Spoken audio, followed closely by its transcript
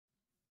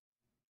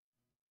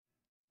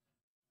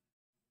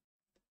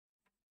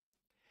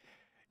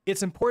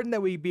It's important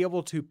that we be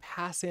able to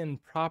pass in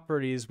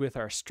properties with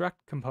our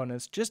struct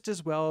components just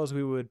as well as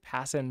we would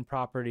pass in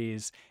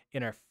properties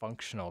in our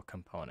functional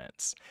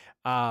components.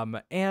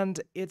 And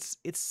it's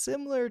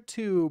similar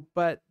to,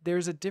 but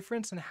there's a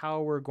difference in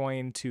how we're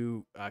going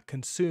to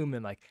consume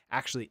and like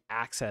actually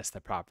access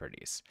the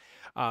properties.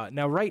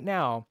 Now, right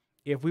now,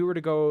 if we were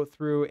to go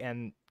through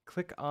and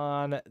click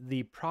on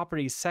the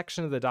properties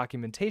section of the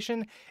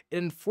documentation, it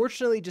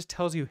unfortunately just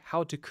tells you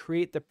how to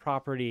create the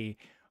property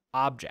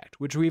object,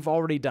 which we've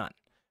already done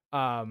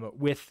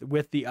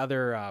with the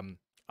other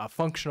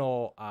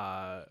functional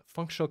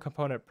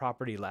component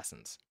property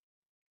lessons.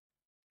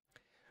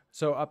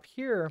 So up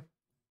here,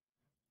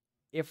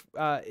 if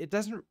it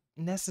doesn't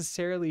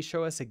necessarily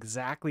show us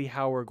exactly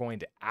how we're going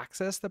to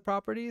access the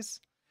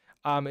properties,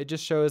 it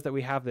just shows that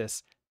we have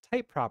this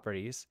type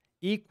properties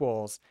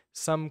equals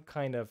some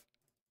kind of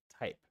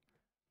type.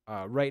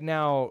 Right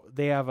now,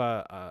 they have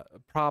a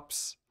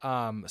props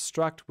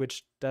struct,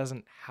 which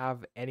doesn't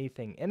have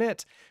anything in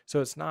it,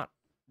 so it's not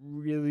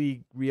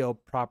really real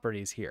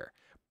properties here.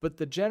 But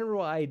the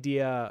general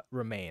idea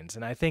remains,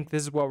 and I think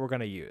this is what we're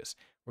going to use.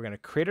 We're going to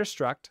create a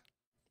struct.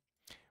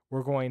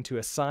 We're going to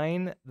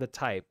assign the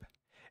type,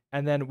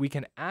 and then we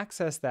can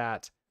access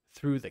that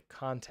through the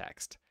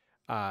context.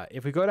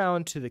 If we go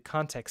down to the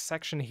context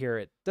section here,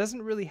 it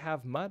doesn't really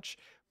have much,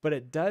 but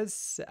it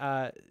does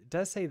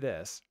say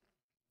this.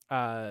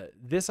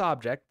 This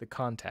object, the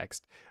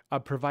context,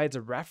 provides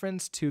a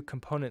reference to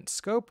component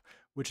scope,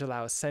 which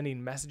allows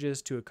sending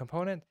messages to a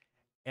component,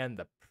 and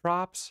the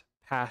props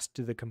passed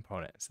to the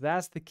component. So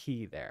that's the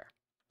key there.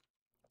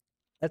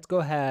 Let's go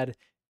ahead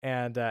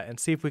and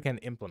see if we can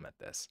implement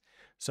this.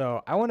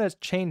 So I want to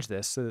change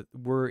this so that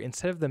we're,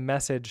 instead of the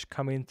message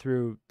coming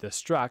through the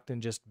struct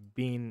and just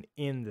being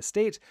in the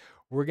state,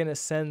 we're going to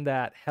send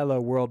that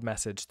hello world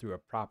message through a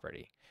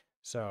property.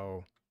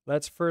 So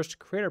let's first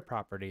create a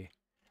property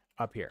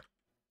up here.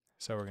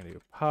 So we're going to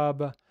do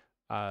pub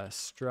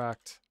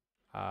struct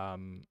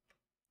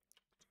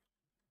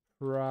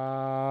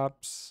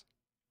props,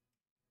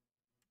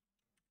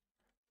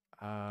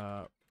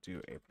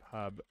 do a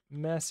pub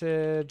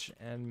message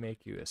and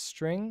make you a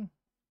string.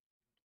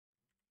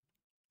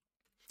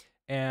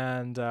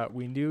 And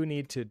we do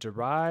need to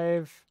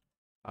derive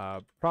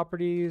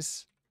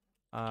properties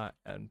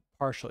and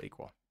partial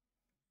equal.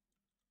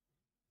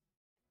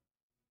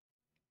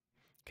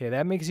 Okay,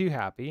 that makes you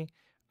happy.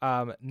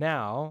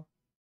 Now,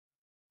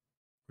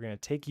 we're going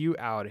to take you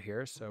out of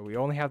here. So we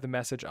only have the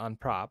message on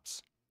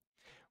props,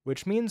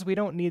 which means we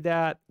don't need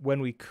that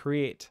when we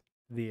create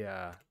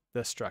the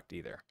struct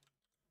either.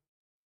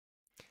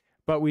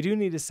 But we do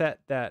need to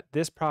set that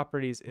this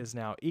properties is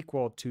now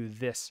equal to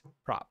this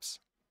props.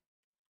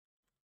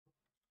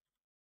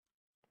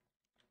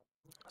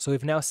 So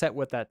we've now set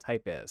what that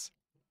type is.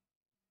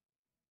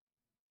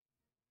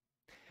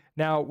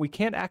 Now, we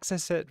can't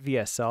access it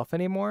via self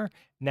anymore.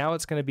 Now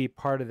it's going to be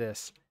part of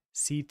this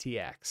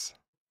CTX.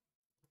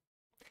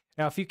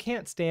 Now, if you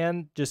can't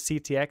stand just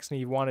CTX and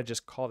you want to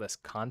just call this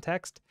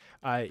context,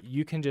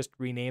 you can just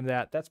rename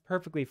that. That's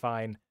perfectly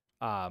fine.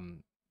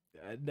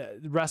 The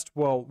rest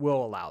will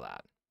allow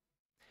that.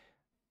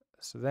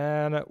 So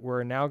then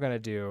we're now going to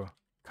do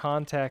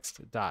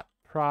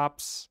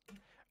context.props.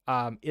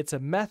 It's a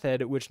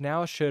method which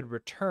now should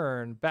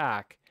return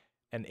back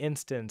an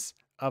instance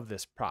of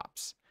this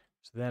props.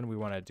 So then we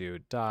want to do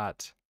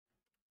dot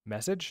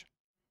message.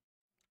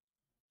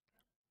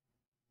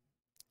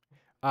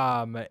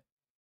 It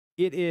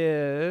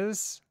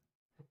is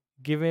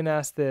giving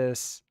us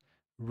this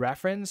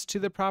reference to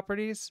the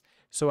properties,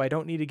 so I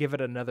don't need to give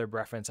it another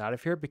reference out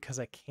of here because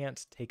I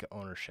can't take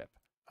ownership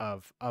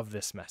of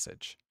this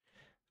message.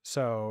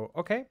 So,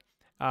 okay.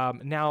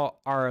 Now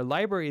our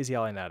library is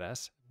yelling at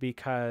us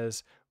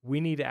because we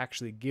need to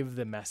actually give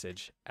the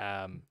message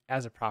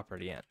as a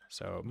property in.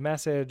 So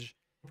message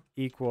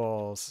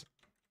equals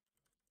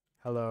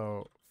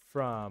hello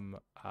from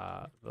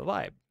the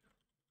lib.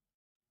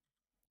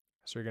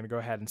 So we're going to go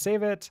ahead and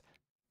save it.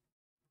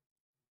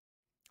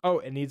 Oh,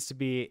 it needs to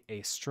be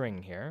a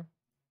string here.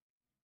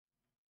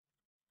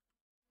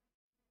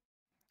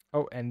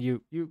 Oh, and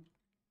you,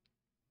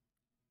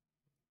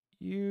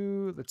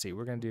 let's see,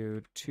 we're going to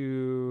do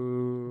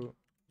to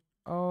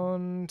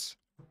owned.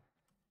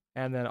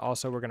 And then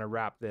also we're going to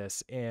wrap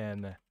this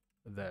in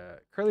the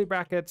curly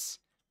brackets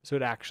so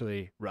it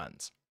actually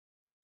runs.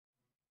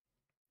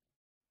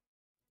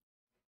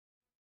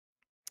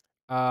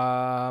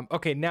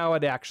 Okay, now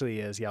it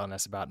actually is yelling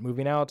us about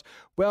moving out.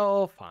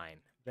 Well, fine.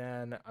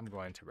 Then I'm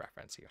going to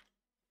reference you.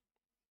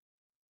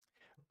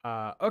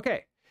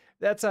 Okay,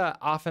 that's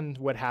often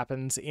what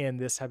happens in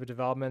this type of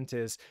development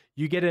is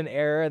you get an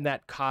error and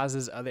that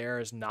causes other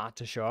errors not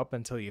to show up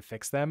until you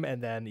fix them.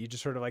 And then you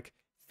just sort of like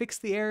fix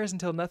the errors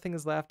until nothing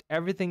is left.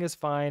 Everything is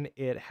fine.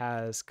 It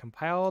has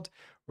compiled.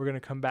 We're going to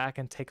come back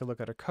and take a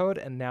look at our code.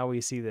 And now we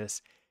see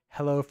this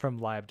hello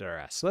from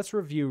lib.rs. So let's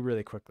review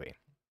really quickly.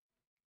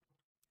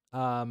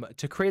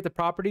 To create the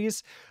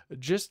properties,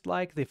 just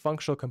like the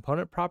functional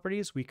component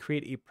properties, we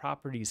create a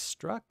properties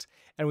struct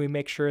and we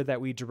make sure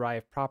that we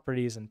derive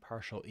properties and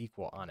partial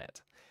equal on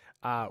it.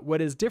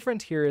 What is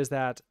different here is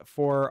that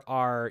for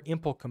our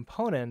impl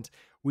component,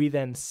 we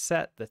then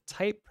set the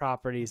type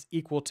properties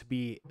equal to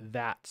be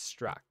that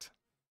struct.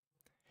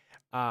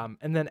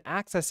 And then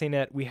accessing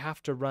it, we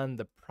have to run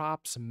the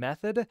props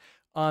method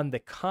on the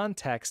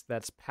context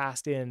that's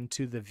passed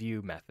into the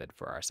view method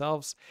for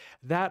ourselves.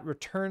 That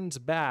returns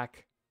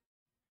back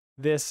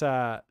this,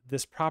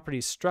 this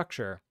property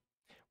structure,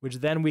 which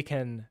then we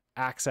can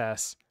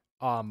access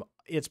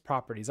its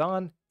properties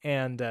on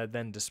and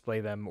then display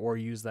them or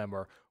use them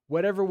or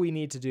whatever we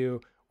need to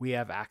do, we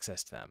have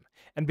access to them.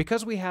 And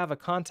because we have a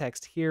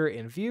context here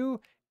in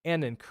view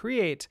and in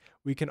create,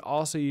 we can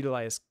also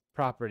utilize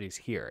properties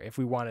here if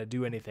we want to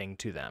do anything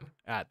to them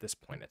at this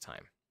point in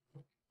time.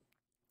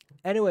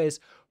 Anyways,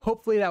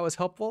 hopefully that was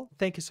helpful.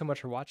 Thank you so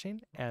much for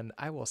watching, and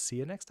I will see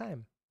you next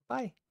time.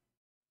 Bye.